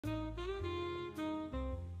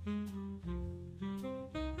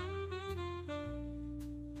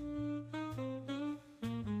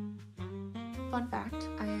Fun fact,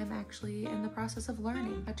 I am actually in the process of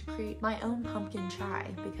learning how to create my own pumpkin chai,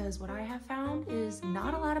 because what I have found is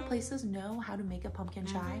not a lot of places know how to make a pumpkin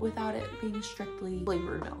chai without it being strictly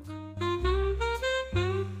flavored milk.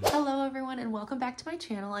 Hello everyone, and welcome back to my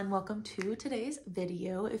channel, and welcome to today's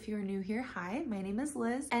video. If you're new here, hi, my name is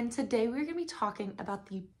Liz, and today we're gonna be talking about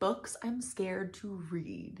the books I'm scared to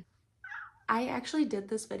read. I actually did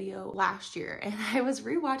this video last year and I was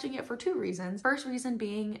rewatching it for two reasons. First reason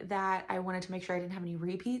being that I wanted to make sure I didn't have any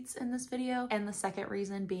repeats in this video, and the second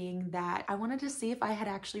reason being that I wanted to see if I had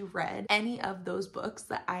actually read any of those books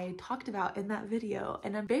that I talked about in that video.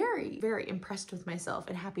 And I'm very, very impressed with myself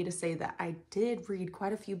and happy to say that I did read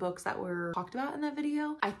quite a few books that were talked about in that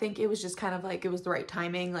video. I think it was just kind of like it was the right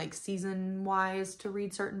timing, like season wise, to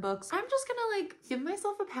read certain books. I'm just gonna like give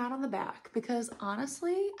myself a pat on the back because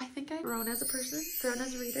honestly, I think I've grown as a person, grown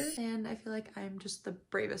as a reader, and I feel like I'm just the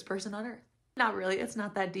bravest person on earth. Not really, it's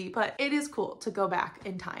not that deep, but it is cool to go back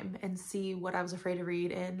in time and see what I was afraid to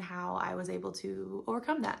read and how I was able to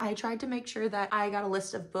overcome that. I tried to make sure that I got a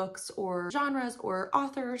list of books or genres or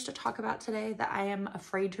authors to talk about today that I am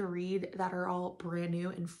afraid to read that are all brand new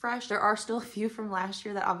and fresh. There are still a few from last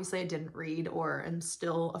year that obviously I didn't read or am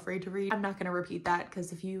still afraid to read. I'm not gonna repeat that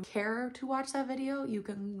because if you care to watch that video, you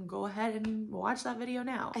can go ahead and watch that video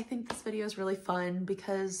now. I think this video is really fun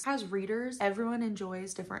because as readers, everyone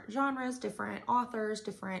enjoys different genres, different authors,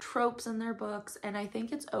 different tropes in their books, and I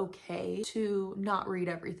think it's okay to not read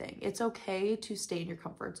everything. It's okay to stay in your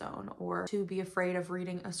comfort zone or to be afraid of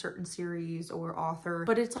reading a certain series or author,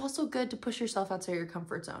 but it's also good to push yourself outside your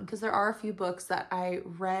comfort zone because there are a few books that I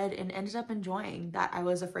read and ended up enjoying that I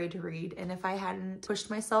was afraid to read, and if I hadn't pushed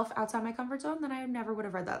myself outside my comfort zone, then I never would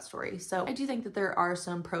have read that story. So I do think that there are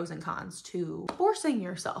some pros and cons to forcing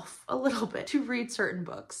yourself a little bit to read certain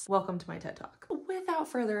books. Welcome to my TED Talk. Without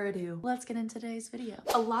further ado, let's get into today's video.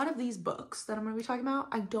 A lot of these books that I'm going to be talking about,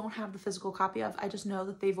 I don't have the physical copy of. I just know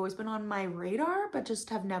that they've always been on my radar, but just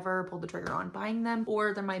have never pulled the trigger on buying them.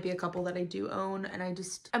 Or there might be a couple that I do own and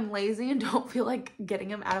I'm lazy and don't feel like getting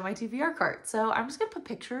them out of my TBR cart. So I'm just going to put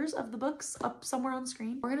pictures of the books up somewhere on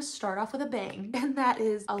screen. We're going to start off with a bang, and that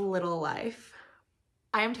is A Little Life.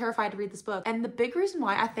 I am terrified to read this book, and the big reason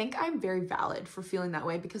why, I think I'm very valid for feeling that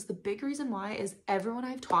way, because the big reason why is everyone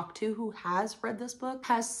I've talked to who has read this book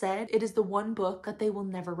has said it is the one book that they will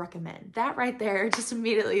never recommend. That right there just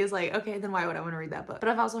immediately is like, okay, then why would I want to read that book? But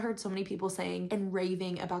I've also heard so many people saying and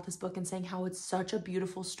raving about this book and saying how it's such a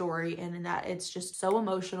beautiful story and that it's just so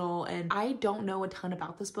emotional. And I don't know a ton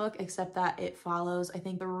about this book except that it follows, I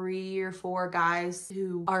think, 3 or 4 guys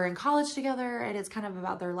who are in college together, and it's kind of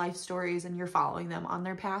about their life stories and you're following them on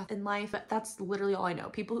their path in life. But that's literally all I know.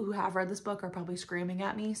 People who have read this book are probably screaming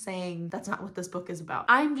at me saying that's not what this book is about.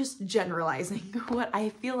 I'm just generalizing what I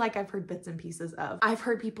feel like I've heard bits and pieces of. I've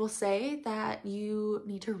heard people say that you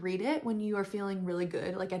need to read it when you are feeling really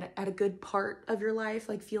good, like at a good part of your life,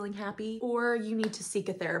 like feeling happy, or you need to seek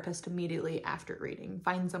a therapist immediately after reading,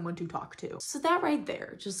 find someone to talk to. So that right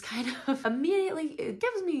there just kind of immediately, it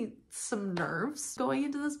gives me some nerves going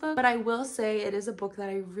into this book. But I will say it is a book that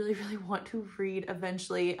I really, really want to read eventually.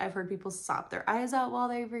 I've heard people sob their eyes out while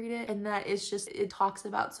they read it, and that is just, it talks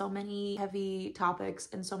about so many heavy topics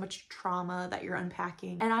and so much trauma that you're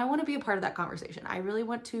unpacking, and I want to be a part of that conversation. I really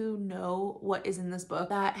want to know what is in this book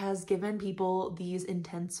that has given people these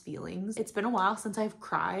intense feelings. It's been a while since I've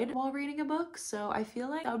cried while reading a book, so I feel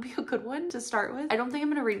like that would be a good one to start with. I don't think I'm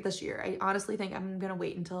gonna read it this year. I honestly think I'm gonna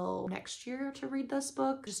wait until next year to read this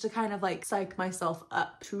book, just to kind of like psych myself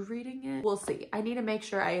up to reading it. We'll see. I need to make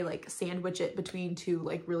sure I like sandwich it between two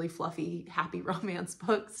like really fluffy, happy romance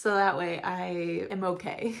books, so that way I am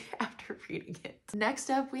okay after reading it.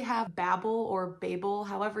 Next up, we have Babel or Babel,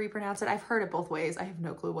 however you pronounce it. I've heard it both ways. I have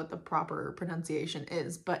no clue what the proper pronunciation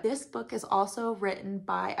is, but this book is also written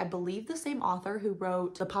by, I believe, the same author who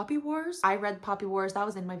wrote The Poppy Wars. I read Poppy Wars. That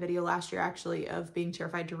was in my video last year, actually, of being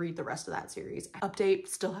terrified to read the rest of that series. Update,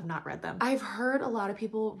 still have not read them. I've heard a lot of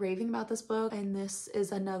people raving about this book, and this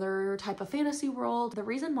is another type of fantasy world. The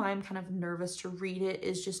reason why I'm kind of nervous to read it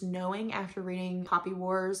is just knowing after reading Poppy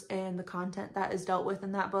Wars and the content that is dealt with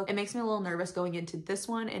in that book, it makes me a little nervous going into this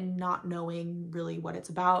one and not knowing really what it's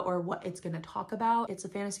about or what it's going to talk about. It's a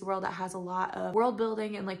fantasy world that has a lot of world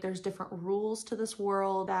building, and like there's different rules to this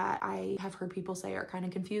world that I have heard people say are kind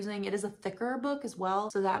of confusing. It is a thicker book as well,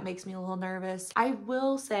 so that makes me a little nervous. I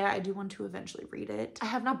will say I do want to eventually read it. I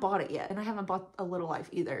have not bought it yet, and I haven't bought A Little Life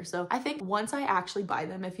either, so I think once I actually buy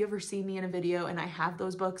them, if you ever see me in a video and I have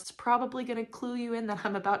those books, it's probably going to clue you in that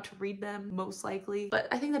I'm about to read them, most likely. But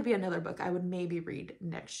I think that'd be another book I would maybe read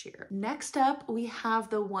next year. Next up, we have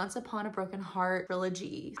the Once Upon a Broken Heart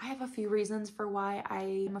trilogy. I have a few reasons for why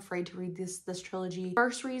I am afraid to read this trilogy.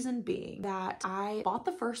 First reason being that I bought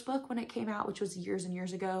the first book when it came out, which was years and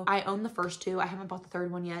years ago. I own the first two. I haven't bought the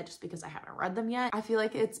third one yet just because I haven't read them yet. I feel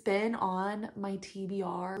like it's been on my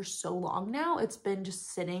TBR for so long now. It's been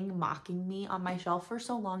just sitting mocking me on my shelf for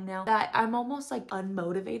so long now that I'm almost like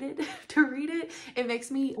unmotivated to read it. It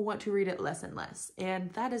makes me want to read it less and less,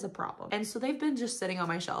 and that is a problem. And so they've been just sitting on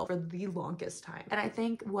my shelf for the longest time. And I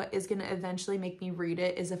think what is gonna eventually make me read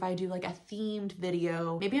it is if I do like a themed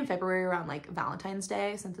video, maybe in February around like Valentine's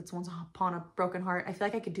Day, since it's Once Upon a Broken Heart. I feel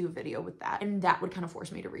like I could do a video with that, and that would kind of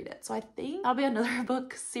force me to read it. So I think that'll be another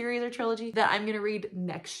book series or trilogy that I'm gonna read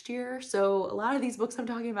next year. So a lot of these books I'm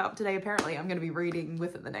talking about today, apparently I'm gonna be reading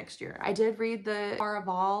within the next year. I did read the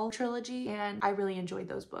Caraval trilogy and I really enjoyed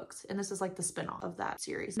those books. And this is like the spin-off of that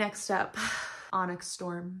series. Next up, Onyx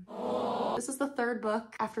Storm. This is the third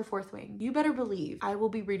book after Fourth Wing. You better believe I will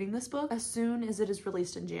be reading this book as soon as it is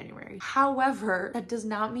released in January. However, that does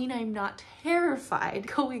not mean I'm not terrified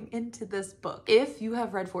going into this book. If you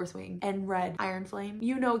have read Fourth Wing and read Iron Flame,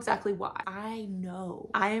 you know exactly why. I know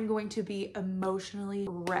I am going to be emotionally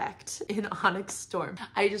wrecked in Onyx Storm.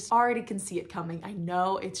 I just already can see it coming. I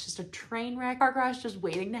know it's just a train wreck, car crash just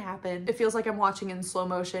waiting to happen. It feels like I'm watching in slow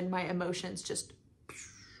motion. My emotions just...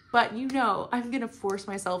 But you know, I'm gonna force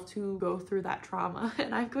myself to go through that trauma,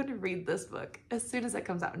 and I'm going to read this book as soon as it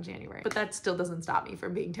comes out in January. But that still doesn't stop me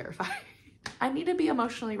from being terrified. I need to be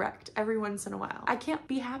emotionally wrecked every once in a while. I can't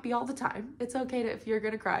be happy all the time. It's okay to, if you're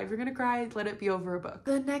gonna cry, let it be over a book.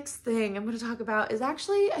 The next thing I'm gonna talk about is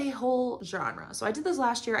actually a whole genre. So I did this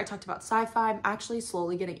last year. I talked about sci-fi. I'm actually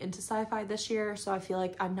slowly getting into sci-fi this year, so I feel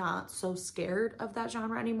like I'm not so scared of that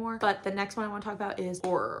genre anymore. But the next one I want to talk about is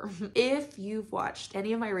horror. If you've watched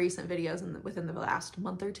any of my recent videos within the last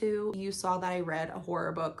month or two, you saw that I read a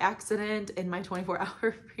horror book accident in my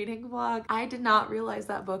 24-hour reading vlog. I did not realize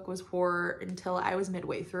that book was horror until I was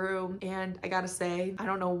midway through, and I gotta say, I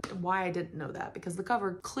don't know why I didn't know that, because the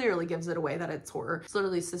cover clearly gives it away that it's horror. It's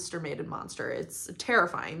literally Sister Maiden Monster. It's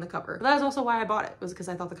terrifying, the cover. But that is also why I bought it, was because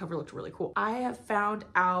I thought the cover looked really cool. I have found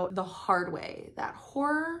out the hard way that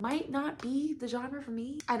horror might not be the genre for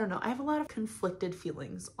me. I don't know. I have a lot of conflicted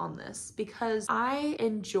feelings on this because I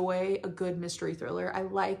enjoy a good mystery thriller. I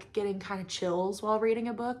like getting kind of chills while reading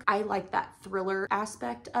a book. I like that thriller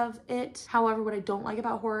aspect of it. However, what I don't like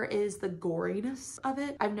about horror is the goriness of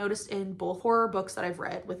it. I've noticed in both horror books that I've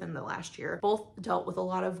read within the last year, both dealt with a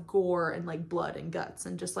lot of gore and like blood and guts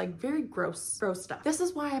and just like very gross stuff. This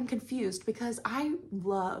is why I'm confused, because I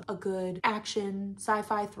love a good action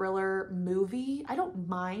sci-fi thriller movie. I don't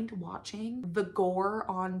mind watching the gore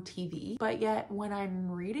on TV, but yet when I'm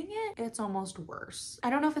reading it, it's almost worse.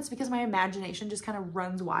 I don't know if it's because my imagination just kind of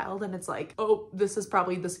runs wild and it's like, oh, this is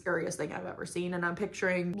probably the scariest thing I've ever seen, and I'm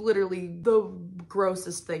picturing literally the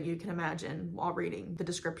grossest thing you can imagine while reading the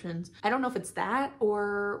descriptions. I don't know if it's that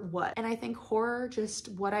or what. And I think horror, just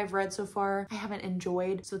what I've read so far, I haven't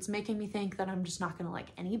enjoyed. So it's making me think that I'm just not gonna like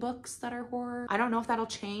any books that are horror. I don't know if that'll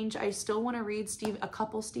change. I still want to read a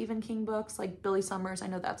couple Stephen King books, like Billy Summers. I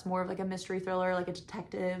know that's more of like a mystery thriller, like a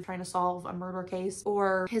detective trying to solve a murder case,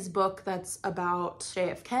 or his book that's about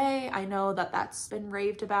JFK. I know that that's been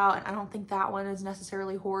raved about, and I don't think that one is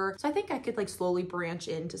necessarily horror. So I think I could like slowly branch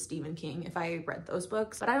into Stephen King if I read those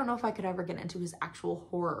books, but I don't know if I could ever get into his actual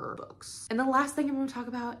horror books. And the last thing I'm going to talk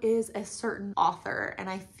about is a certain author, and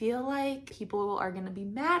I feel like people are going to be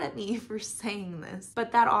mad at me for saying this,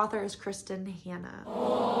 but that author is Kristen Hanna.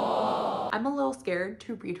 I'm a little scared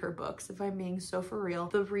to read her books, if I'm being so for real.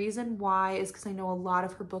 The reason why is because I know a lot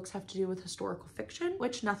of her books have to do with historical fiction,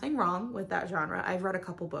 which nothing wrong with that genre. I've read a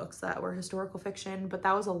couple books that were historical fiction, but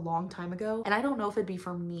that was a long time ago, and I don't know if it'd be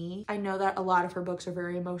for me. I know that a lot of her books are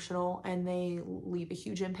very emotional and they leave a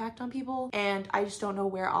huge impact on people, and I just don't know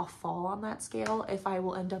where I'll fall on that scale, if I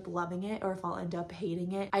will end up loving it or if I'll end up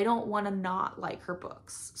hating it. I don't want to not like her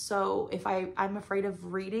books, so if I'm afraid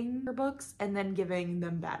of reading her books and then giving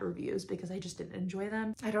them bad reviews because I just didn't enjoy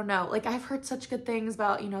them. I don't know, like I've heard such good things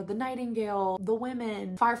about, you know, The Nightingale, The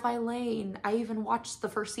Women, Firefly Lane. I even watched the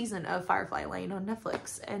first season of Firefly Lane on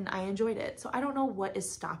Netflix and I enjoyed it. So I don't know what is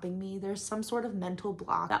stopping me. There's some sort of mental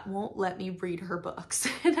block that won't let me read her books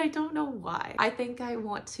and I don't know why. I think I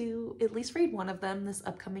want to at least read one of them this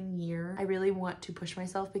upcoming year. I really want to push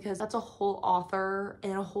myself because that's a whole author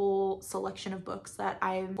and a whole selection of books that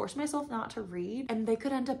I forced myself not to read, and they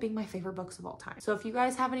could end up being my favorite books of all time. So if you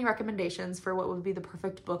guys have any recommendations recommendations for what would be the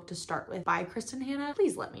perfect book to start with by Kristin Hannah,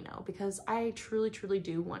 please let me know, because I truly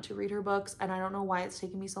do want to read her books, and I don't know why it's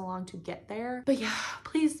taken me so long to get there. But yeah,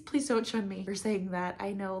 please don't shun me for saying that.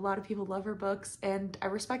 I know a lot of people love her books, and I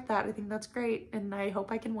respect that. I think that's great, and I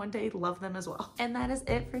hope I can one day love them as well. And that is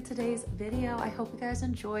it for today's video. I hope you guys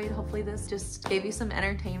enjoyed. Hopefully this just gave you some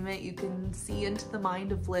entertainment. You can see into the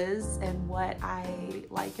mind of Liz and what I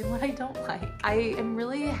like and what I don't like. I am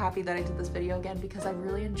really happy that I did this video again because I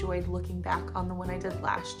really enjoyed looking back on the one I did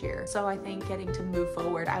last year. So I think getting to move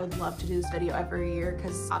forward, I would love to do this video every year,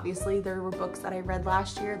 because obviously there were books that I read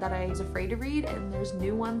last year that I was afraid to read, and there's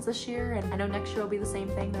new ones this year, and I know next year will be the same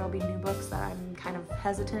thing. There will be new books that I'm kind of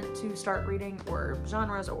hesitant to start reading, or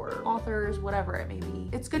genres or authors, whatever it may be.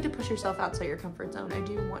 It's good to push yourself outside your comfort zone. I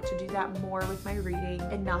do want to do that more with my reading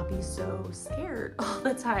and not be so scared all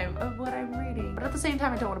the time of what I'm reading. But at the same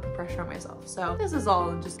time, I don't want to put pressure on myself. So this is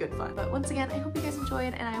all just good fun. But once again, I hope you guys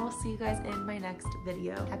enjoyed, and I will see you guys in my next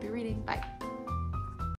video. Happy reading. Bye.